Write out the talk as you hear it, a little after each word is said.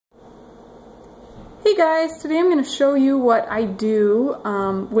Hey guys, today I'm going to show you what I do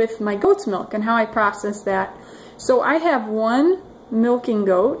with my goat's milk and how I process that. So I have one milking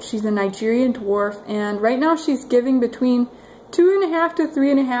goat. She's a Nigerian dwarf, and right now she's giving between 2.5 to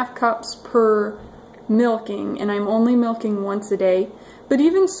 3.5 cups per milking, and I'm only milking once a day. But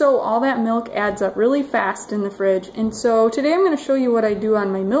even so, all that milk adds up really fast in the fridge, and so today I'm going to show you what I do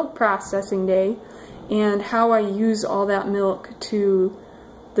on my milk processing day and how I use all that milk to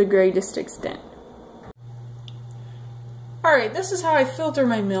the greatest extent. Alright, this is how I filter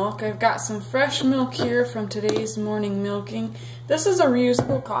my milk. I've got some fresh milk here from today's morning milking. This is a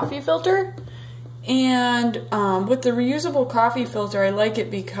reusable coffee filter, and with the reusable coffee filter I like it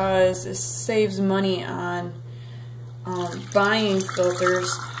because it saves money on buying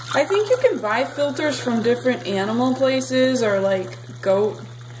filters. I think you can buy filters from different animal places or like goat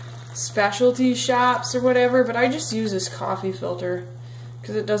specialty shops or whatever, but I just use this coffee filter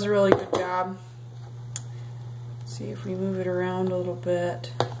because it does a really good job. See if we move it around a little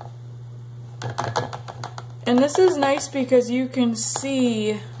bit. And this is nice because you can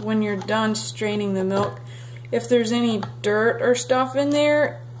see when you're done straining the milk if there's any dirt or stuff in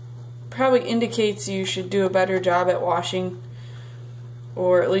there. Probably indicates you should do a better job at washing,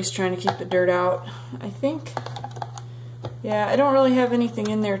 or at least trying to keep the dirt out. I think, yeah, I don't really have anything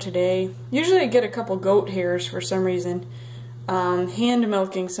in there today. Usually I get a couple goat hairs for some reason. Hand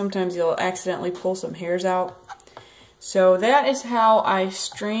milking, sometimes you'll accidentally pull some hairs out. So that is how I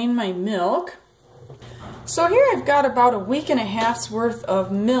strain my milk. So here I've got about 1.5 weeks worth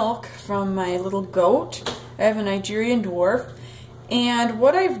of milk from my little goat. I have a Nigerian dwarf, and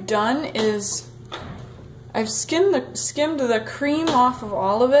what I've done is I've skimmed the cream off of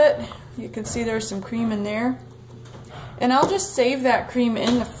all of it. You can see there's some cream in there, and I'll just save that cream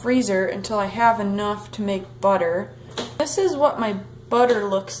in the freezer until I have enough to make butter. This is what my butter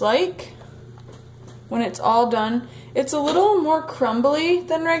looks like when it's all done. It's a little more crumbly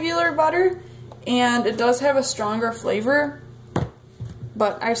than regular butter, and it does have a stronger flavor,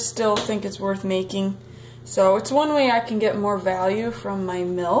 but I still think it's worth making. So it's one way I can get more value from my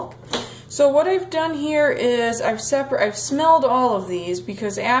milk. So what I've done here is I've smelled all of these,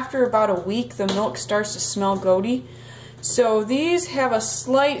 because after about a week the milk starts to smell goaty. So these have a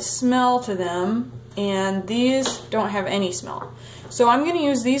slight smell to them, and these don't have any smell. So I'm going to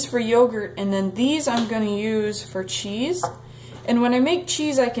use these for yogurt, and then these I'm going to use for cheese. And when I make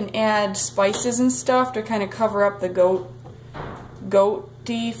cheese I can add spices and stuff to kind of cover up the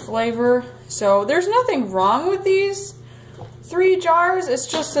goaty flavor. So there's nothing wrong with these 3 jars, it's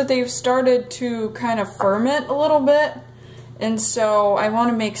just that they've started to kind of ferment a little bit. And so I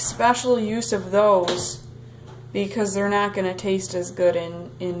want to make special use of those because they're not going to taste as good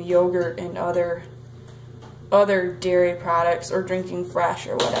in yogurt and other dairy products, or drinking fresh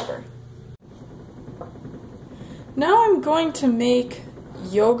or whatever. Now I'm going to make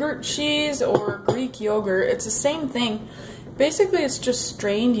yogurt cheese, or Greek yogurt. It's the same thing. Basically it's just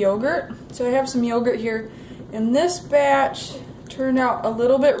strained yogurt. So I have some yogurt here, and this batch turned out a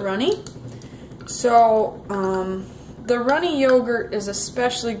little bit runny. So the runny yogurt is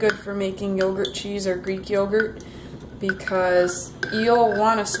especially good for making yogurt cheese or Greek yogurt, because you'll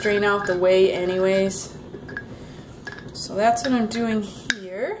want to strain out the whey anyways. So that's what I'm doing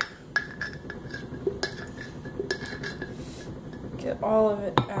here. Get all of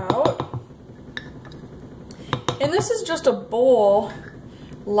it out. And this is just a bowl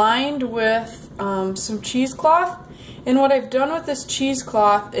lined with some cheesecloth. And what I've done with this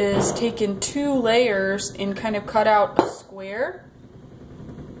cheesecloth is taken 2 layers and kind of cut out a square.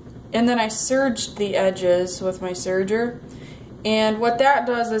 And then I serged the edges with my serger. And what that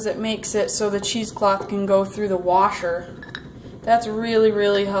does is it makes it so the cheesecloth can go through the washer. That's really,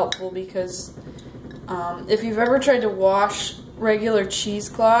 really helpful, because if you've ever tried to wash regular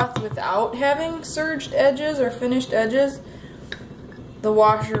cheesecloth without having serged edges or finished edges, the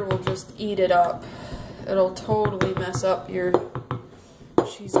washer will just eat it up. It'll totally mess up your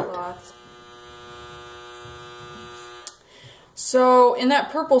cheesecloth. So, and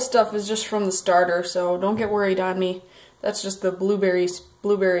that purple stuff is just from the starter, so don't get worried on me. That's just the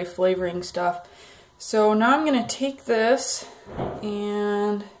blueberry flavoring stuff. So now I'm going to take this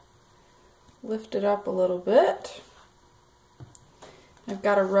and lift it up a little bit. I've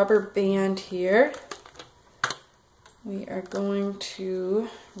got a rubber band here. We are going to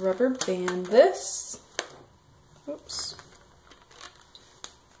rubber band this. Oops.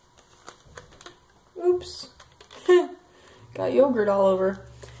 Oops. Got yogurt all over.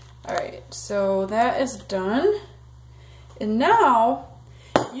 Alright, so that is done. And now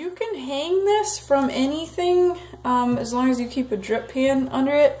you can hang this from anything as long as you keep a drip pan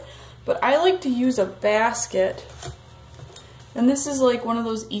under it. but I like to use a basket. And this is like one of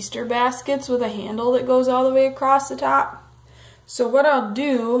those Easter baskets with a handle that goes all the way across the top. So what I'll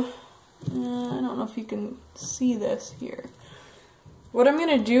do, I don't know if you can see this here. What I'm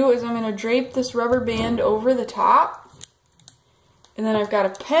going to do is I'm going to drape this rubber band over the top. And then I've got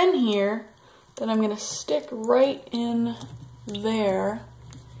a pen here that I'm going to stick right in there.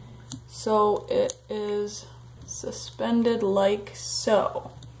 So it is suspended like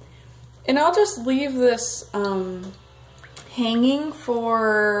so. And I'll just leave this hanging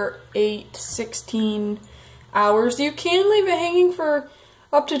for 8 to 16 hours. You can leave it hanging for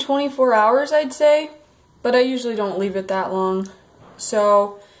up to 24 hours, I'd say, but I usually don't leave it that long.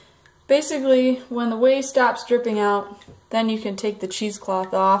 So basically, when the whey stops dripping out, then you can take the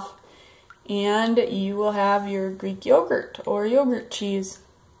cheesecloth off and you will have your Greek yogurt or yogurt cheese.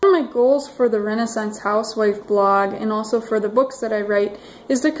 One of my goals for the Renaissance Housewife blog and also for the books that I write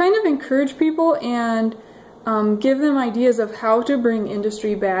is to kind of encourage people and give them ideas of how to bring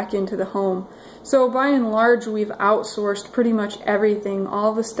industry back into the home. So by and large, we've outsourced pretty much everything.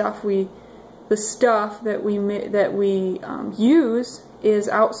 All the stuff that we use is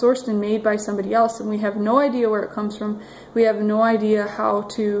outsourced and made by somebody else, and we have no idea where it comes from. We have no idea how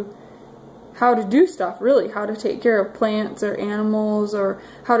to do stuff, really, how to take care of plants or animals or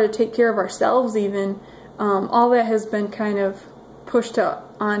how to take care of ourselves even. All that has been kind of pushed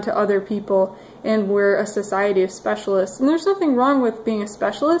onto other people, and we're a society of specialists. And there's nothing wrong with being a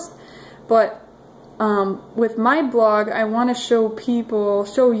specialist, but with my blog, I want to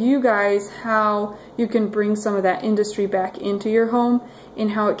show you guys how you can bring some of that industry back into your home and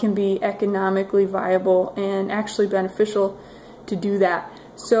how it can be economically viable and actually beneficial to do that.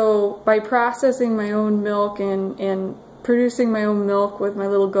 So by processing my own milk and producing my own milk with my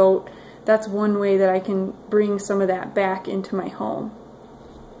little goat, that's one way that I can bring some of that back into my home.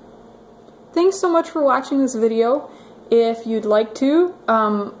 Thanks so much for watching this video. If you'd like to,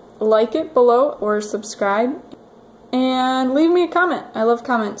 like it below or subscribe and leave me a comment. I love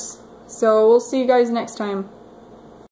comments. So we'll see you guys next time.